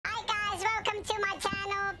Welcome to my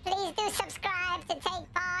channel. Please do subscribe to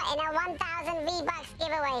take part in a 1,000 V-Bucks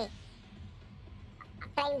giveaway. I'm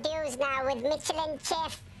playing duels now with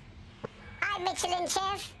Michelin-chef. Hi,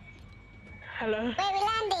 Michelin-chef. Hello. Where are we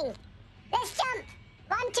landing? Let's jump.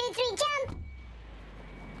 1, 2, 3, jump.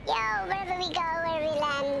 Yo, wherever we go, where we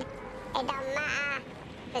land, it don't matter.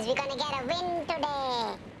 Because we're going to get a win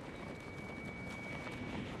today.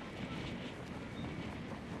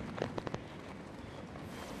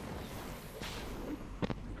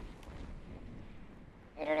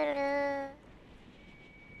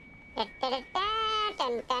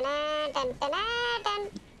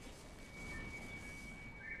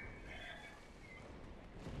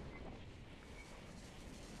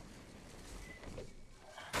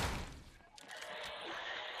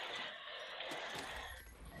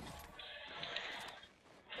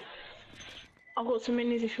 I've got some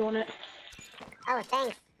minis if you want it. Oh,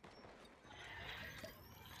 thanks.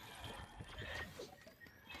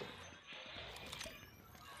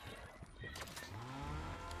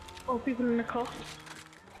 Oh, people in the car.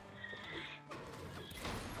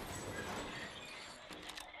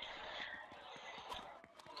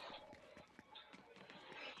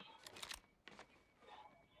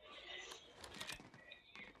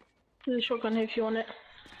 There's a shotgun here if you want it.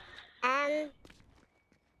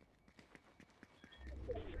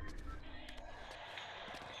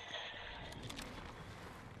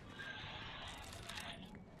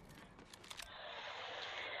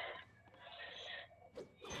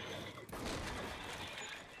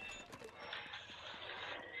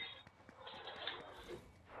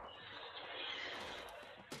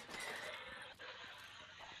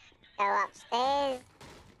 Go upstairs.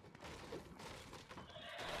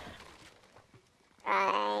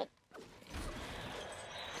 Right.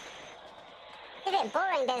 It's a bit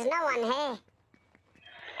boring, there's no one here.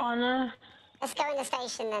 Oh no. Let's go in the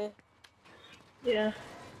station then. Yeah.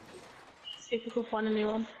 See if we can find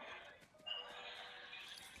anyone.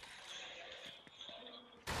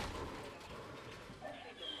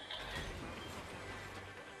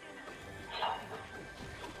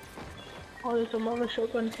 Oh, there's some other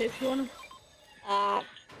shotguns here if you want them. Yeah.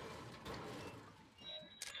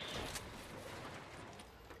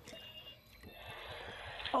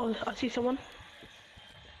 Oh, I see someone.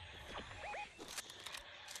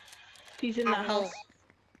 He's in that house.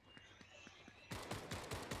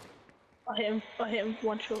 I hit him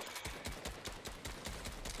one shot.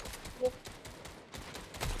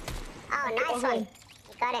 Oh, nice one. You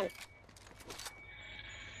got him.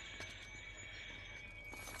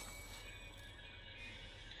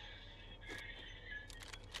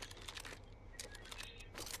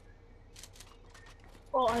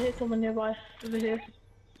 Oh, I hit someone nearby, over here.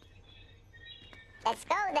 Let's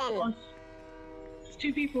go then. Oh, it's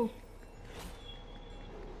two people.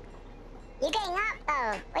 You're going up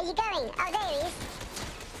though. Where are you going? Oh, there he is.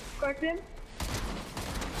 Cracked him.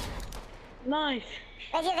 Nice.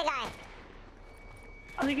 Where's the other guy?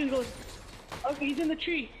 I think he's going. Okay, he's in the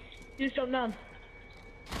tree. He just jumped down.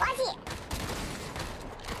 What's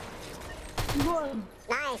he? He won.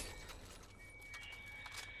 Nice.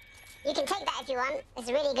 You can take that if you want. It's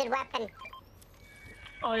a really good weapon.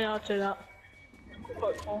 Oh yeah, I'll take that.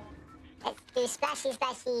 Quite cool. Let's do splashy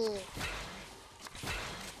splashy.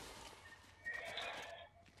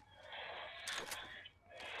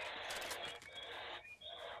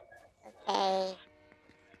 Okay.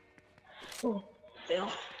 Oh, damn.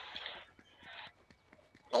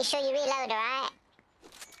 Make sure you reload, alright?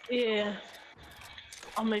 Yeah.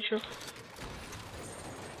 I'll make sure.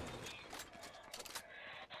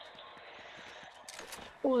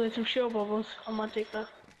 Oh, there's some shell bubbles. I might take that.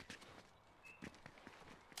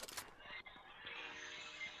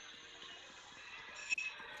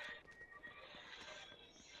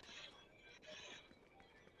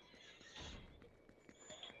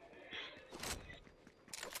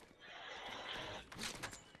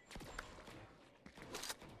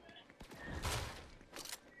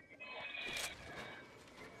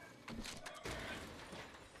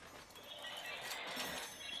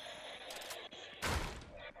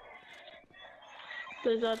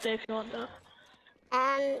 There's that there if you want that.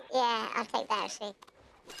 Yeah, I'll take that actually.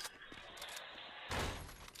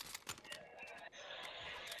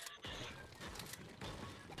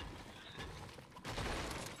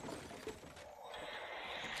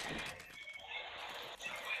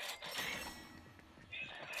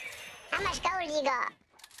 How much gold you got?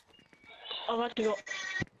 I've actually got.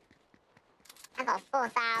 I got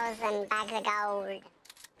 4,000 bags of gold.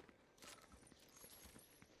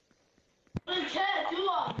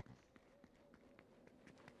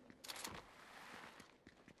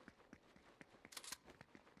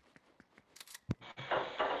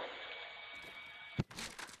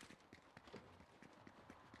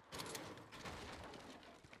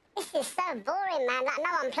 This is so boring, man. Like,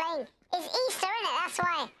 no one playing. It's Easter, isn't it? That's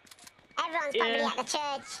why. Everyone's probably Yeah. at the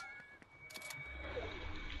church.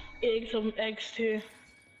 Eating some eggs too.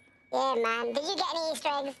 Yeah, man. Did you get any Easter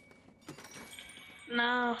eggs?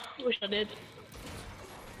 Nah, wish I did.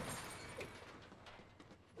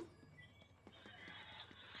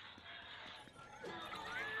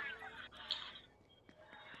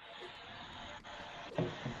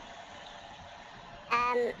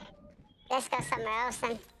 Let's go somewhere else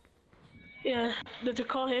then. Yeah, there's a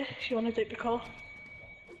car here. If you want to take the car.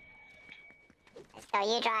 Let's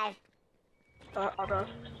go. You drive. I'll drive.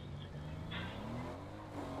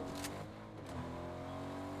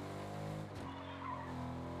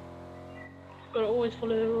 Gotta always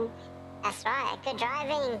follow the rules. That's right. Good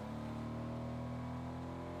driving.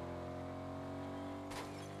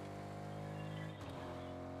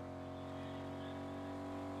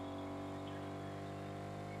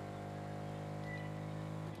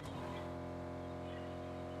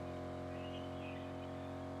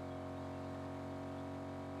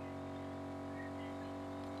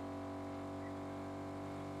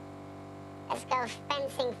 Let's go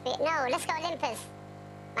fencing fit. No, let's go Olympus.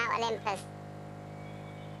 Mount Olympus.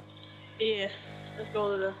 Yeah, let's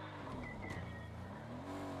go to the...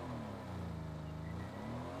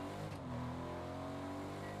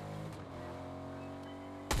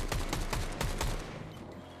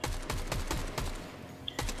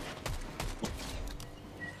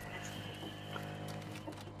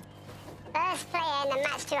 First player in the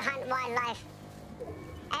match to hunt wildlife.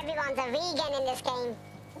 Everyone's a vegan in this game.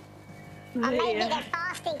 Or maybe Yeah. they're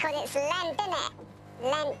fasting because it's Lent, isn't it?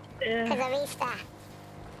 Lent because of Easter.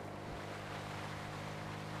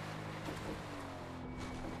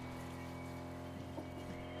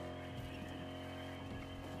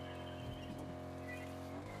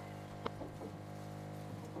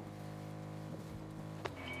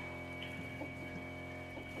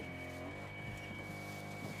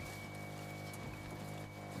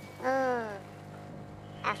 Oh,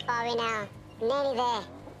 how far are we now? Nearly there.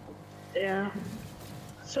 Yeah.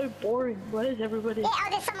 So boring. Where is everybody? Yeah, oh,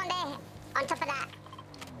 there's someone there. On top of that.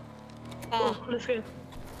 There. Oh, let's go.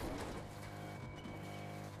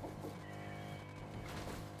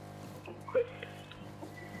 Quick.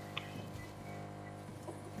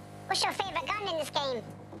 What's your favourite gun in this game?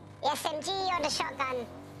 The SMG or the shotgun?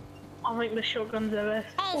 I think the shotgun's the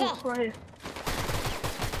best. Hey, is it? Right here.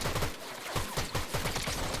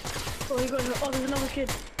 Oh, you got him. Oh, there's another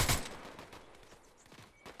kid.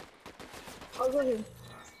 I got him.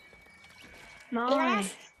 Anyone Nice.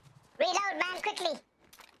 else? Reload, man, quickly.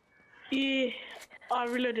 Yeah. I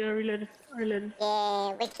reloaded.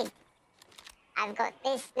 Yeah, wicked. I've got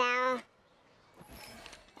this now.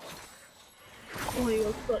 Oh,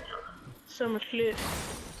 you got so much loot.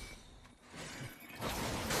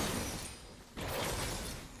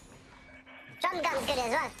 Drum gun's good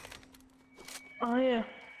as well. Oh, yeah.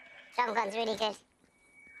 Drum gun's really good.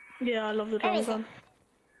 Yeah, I love the Where drum is it? gun.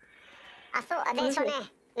 I thought Where there's is one it?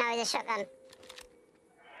 there. No, it's a shotgun.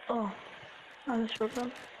 Oh, that's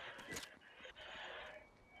shotgun.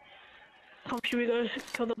 Come, should we go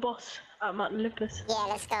kill the boss at Mount Olympus? Yeah,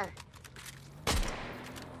 let's go.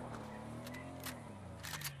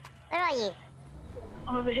 Where are you?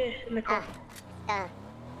 I'm over here in the car. Go.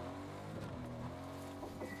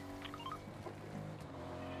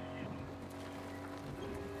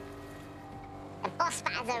 The boss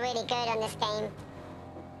battles are really good on this game.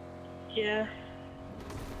 Yeah.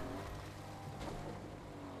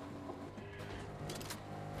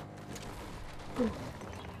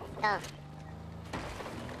 Go.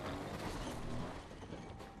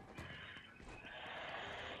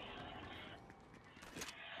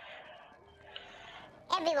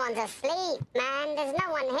 Everyone's asleep, man. There's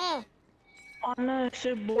no one here. Oh no, it's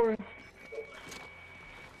so boring.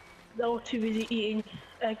 They're all too busy eating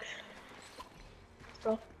eggs.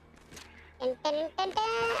 Stuff. Dun, dun, dun, dun.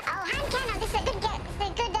 Oh, hand cannon. This is a good get. This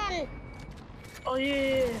is a good, Oh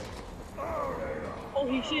yeah. Oh,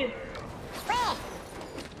 he's here. Where?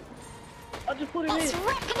 I just put him It's in.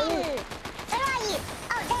 ripping! Where are you?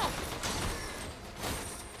 Oh, there!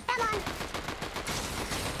 Come on!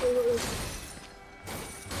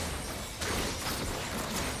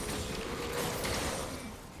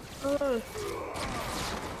 Oh.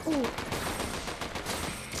 Ooh.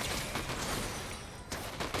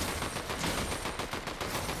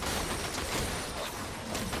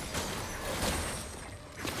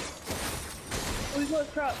 We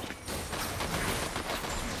got trapped.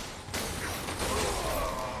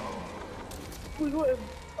 We got him.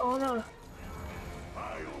 Oh no.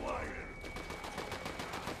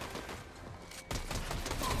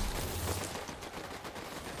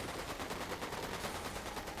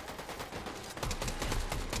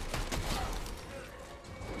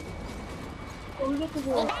 who's looking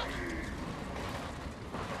He for? back?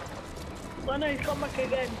 Oh no, he's come back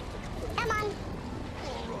again. Come on.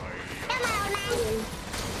 Come on, old man.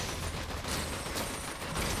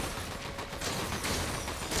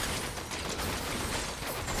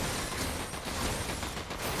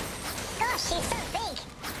 Gosh, he's so big.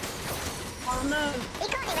 Oh no. He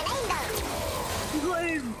can't even aim though. You got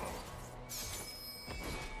him.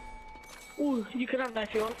 Ooh, you can have that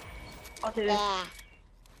if you want. I'll take this. Yeah.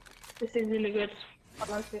 This thing's really good. I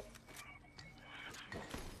like it.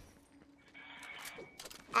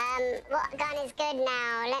 What gun is good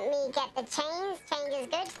now? Let me get the chains. Change is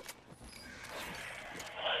good.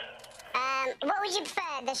 What would you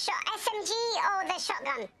prefer? The SMG or the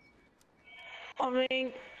shotgun? I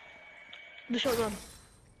mean, the shotgun.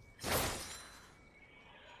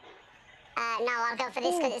 No, I'll go for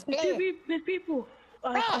this because it's blue. There's people.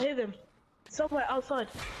 I hear them. Somewhere outside.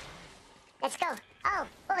 Let's go. Oh,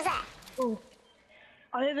 what was that? Oh,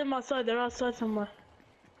 I hear them outside. They're outside somewhere.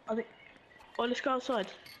 I think. Oh, let's go outside.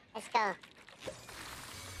 Let's go.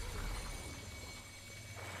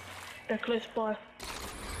 They're close by.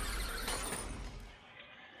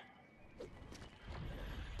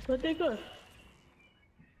 Where'd they go?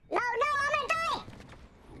 No, I'm gonna die!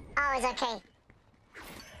 Oh, it's okay.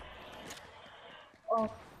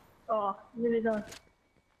 Oh, really done.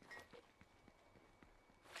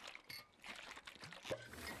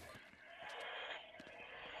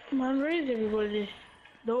 Man, where is everybody?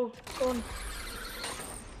 No, gone.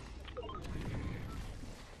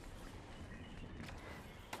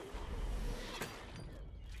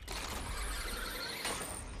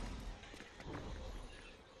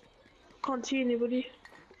 Can't see anybody.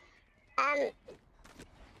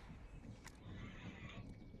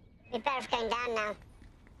 We're both going down now.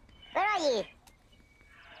 Where are you?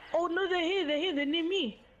 Oh no, they're here, they're near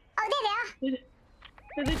me. Oh, there they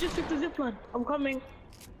are. They just took the zipline. I'm coming.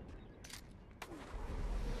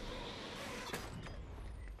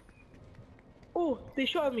 Oh, they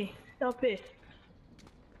shot at me. They're up here.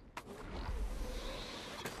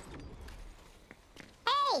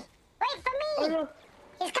 Hey, wait for me. Oh no.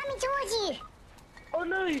 He's coming towards you. Oh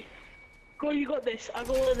no. Go, you got this. I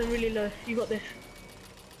got one of them really low. You got this.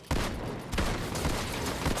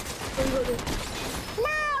 Oh, you got this.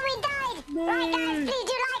 No, we died. No. Right, guys, please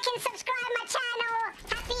do